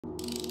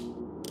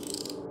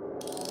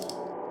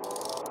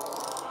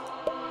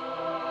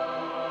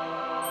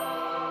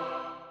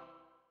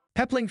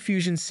Peplink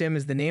FusionSIM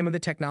is the name of the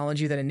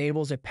technology that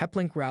enables a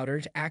Peplink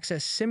router to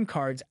access SIM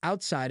cards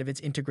outside of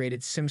its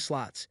integrated SIM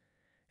slots.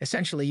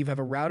 Essentially, you have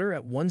a router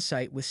at one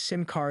site with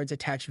SIM cards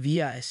attached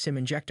via a SIM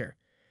injector.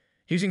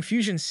 Using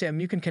FusionSIM,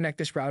 you can connect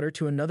this router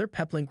to another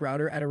Peplink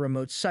router at a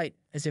remote site,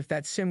 as if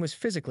that SIM was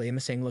physically in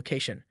the same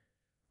location.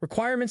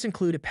 Requirements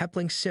include a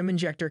Peplink SIM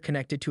injector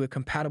connected to a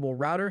compatible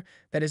router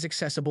that is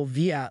accessible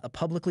via a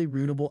publicly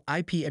routable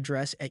IP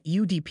address at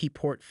UDP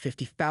port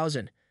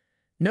 50,000.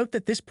 Note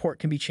that this port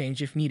can be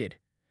changed if needed.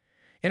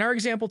 In our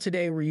example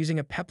today, we're using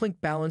a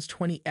Peplink Balance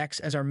 20X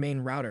as our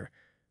main router,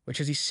 which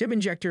has a SIM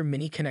injector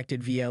mini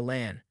connected via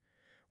LAN.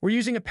 We're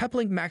using a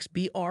Peplink Max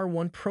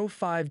BR1 Pro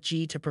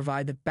 5G to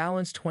provide the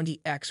Balance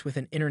 20X with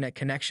an internet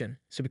connection,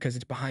 so because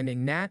it's behind a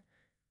NAT,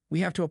 we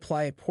have to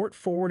apply a port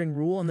forwarding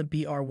rule on the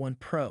BR1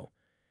 Pro.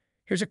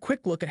 Here's a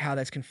quick look at how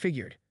that's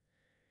configured.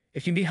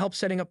 If you need help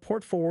setting up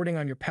port forwarding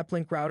on your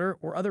Peplink router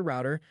or other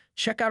router,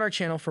 check out our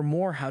channel for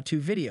more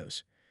how-to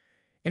videos.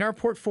 In our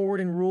port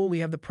forwarding rule, we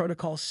have the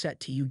protocol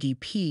set to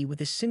UDP with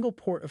a single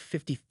port of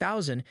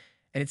 50,000,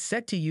 and it's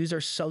set to use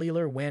our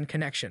cellular WAN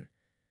connection.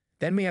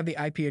 Then we have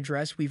the IP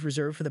address we've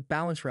reserved for the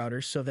Balance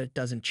router so that it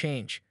doesn't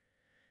change.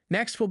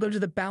 Next, we'll go to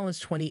the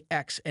Balance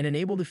 20X and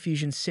enable the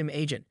FusionSIM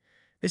agent.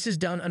 This is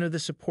done under the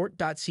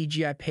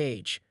support.cgi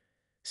page.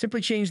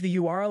 Simply change the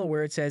URL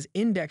where it says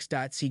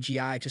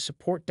index.cgi to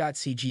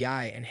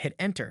support.cgi and hit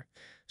enter.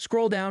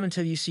 Scroll down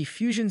until you see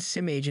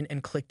FusionSIM agent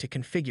and click to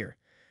configure.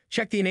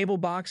 Check the enable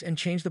box and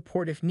change the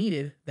port if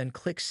needed, then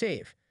click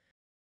save.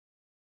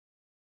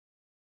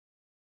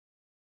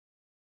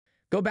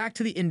 Go back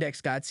to the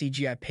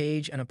index.cgi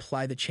page and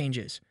apply the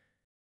changes.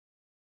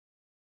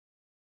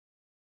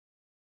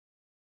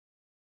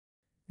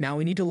 Now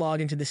we need to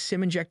log into the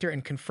SIM injector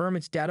and confirm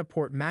its data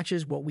port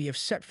matches what we have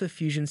set for the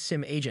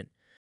FusionSIM agent.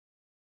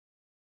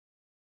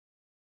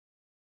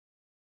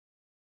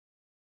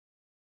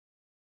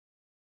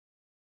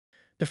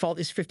 Default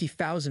is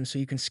 50,000, so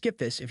you can skip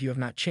this if you have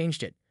not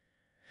changed it.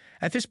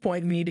 At this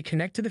point, we need to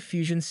connect to the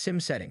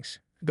FusionSIM settings.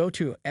 Go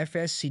to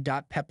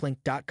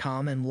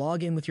fsc.peplink.com and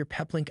log in with your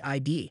Peplink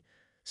ID.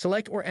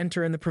 Select or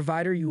enter in the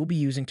provider you will be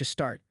using to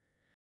start.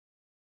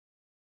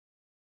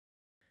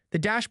 The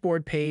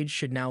dashboard page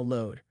should now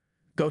load.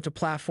 Go to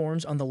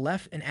Platforms on the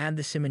left and add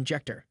the SIM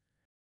injector.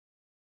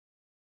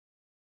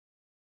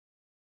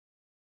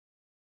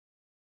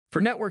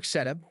 For network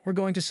setup, we're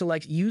going to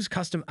select Use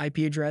Custom IP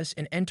Address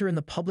and enter in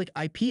the public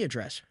IP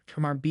address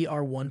from our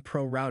BR1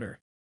 Pro router.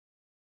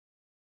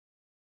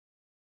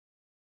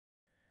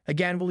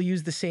 Again, we'll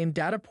use the same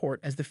data port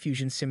as the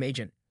FusionSIM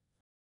agent.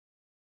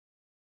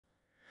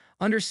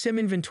 Under SIM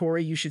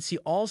inventory, you should see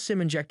all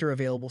SIM injector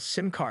available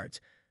SIM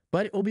cards,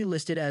 but it will be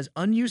listed as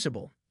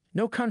unusable,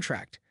 no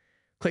contract.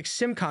 Click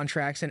SIM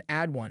contracts and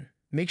add one.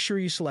 Make sure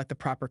you select the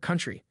proper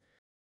country.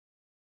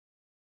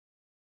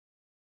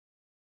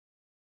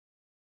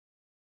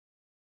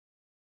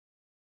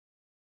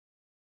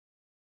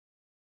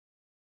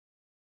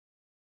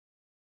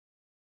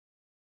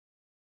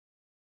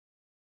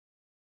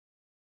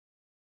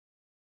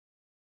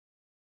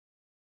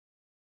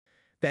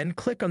 Then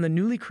click on the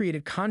newly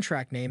created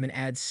contract name and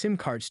add SIM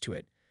cards to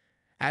it.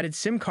 Added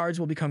SIM cards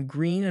will become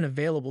green and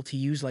available to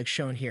use like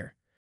shown here.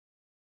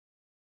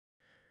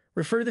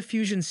 Refer to the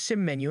FusionSIM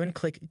menu and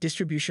click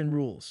Distribution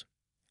Rules.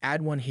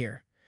 Add one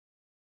here.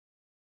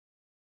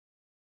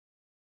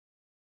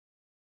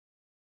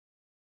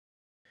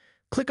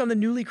 Click on the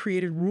newly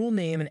created rule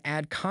name and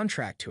add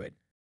contract to it.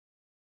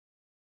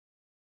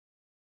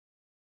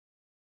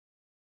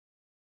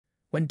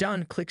 When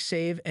done, click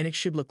Save and it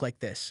should look like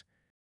this.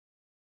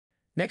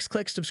 Next,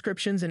 click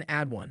Subscriptions and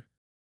add one.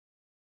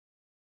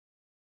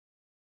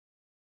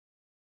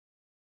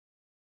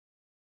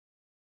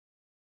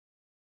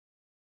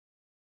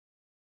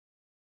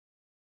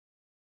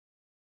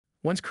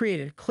 Once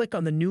created, click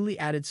on the newly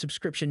added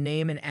subscription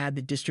name and add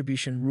the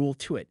distribution rule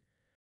to it.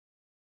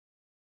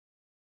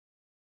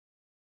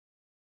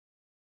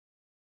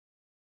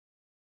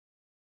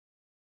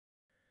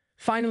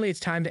 Finally, it's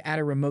time to add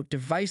a remote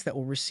device that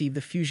will receive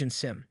the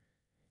FusionSIM.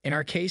 In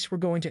our case, we're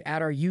going to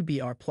add our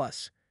UBR+.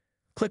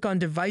 Click on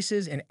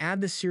Devices and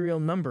add the serial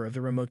number of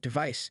the remote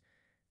device.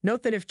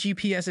 Note that if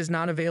GPS is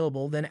not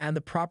available, then add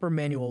the proper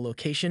manual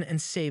location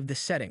and save the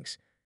settings.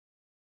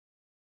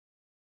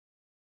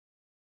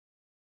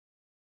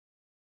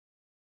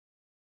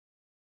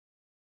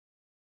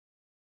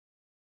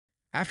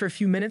 After a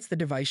few minutes, the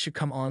device should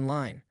come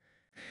online.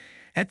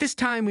 At this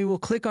time, we will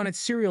click on its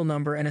serial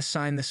number and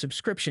assign the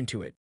subscription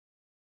to it.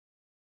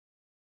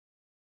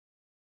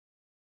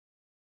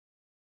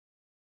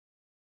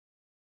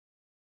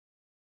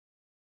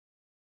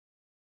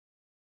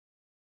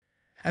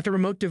 At the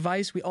remote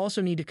device, we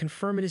also need to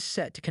confirm it is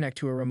set to connect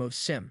to a remote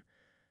SIM.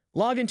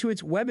 Log into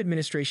its web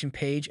administration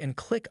page and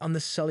click on the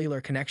cellular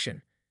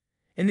connection.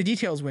 In the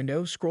Details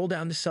window, scroll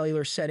down to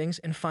Cellular Settings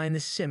and find the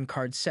SIM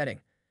card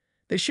setting.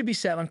 This should be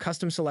set on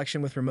Custom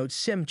Selection with Remote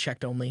SIM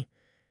checked only.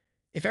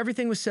 If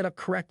everything was set up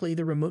correctly,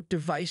 the remote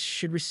device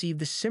should receive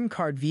the SIM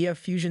card via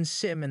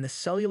FusionSIM and the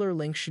cellular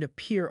link should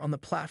appear on the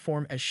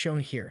platform as shown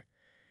here.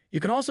 You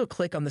can also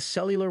click on the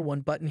Cellular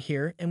One button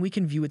here, and we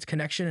can view its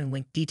connection and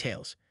link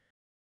details.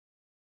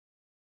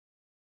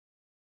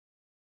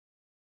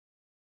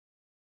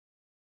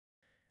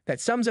 That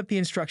sums up the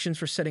instructions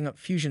for setting up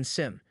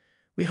FusionSIM.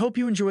 We hope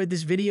you enjoyed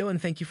this video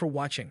and thank you for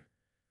watching.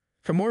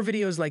 For more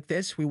videos like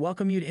this, we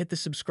welcome you to hit the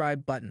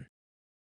subscribe button.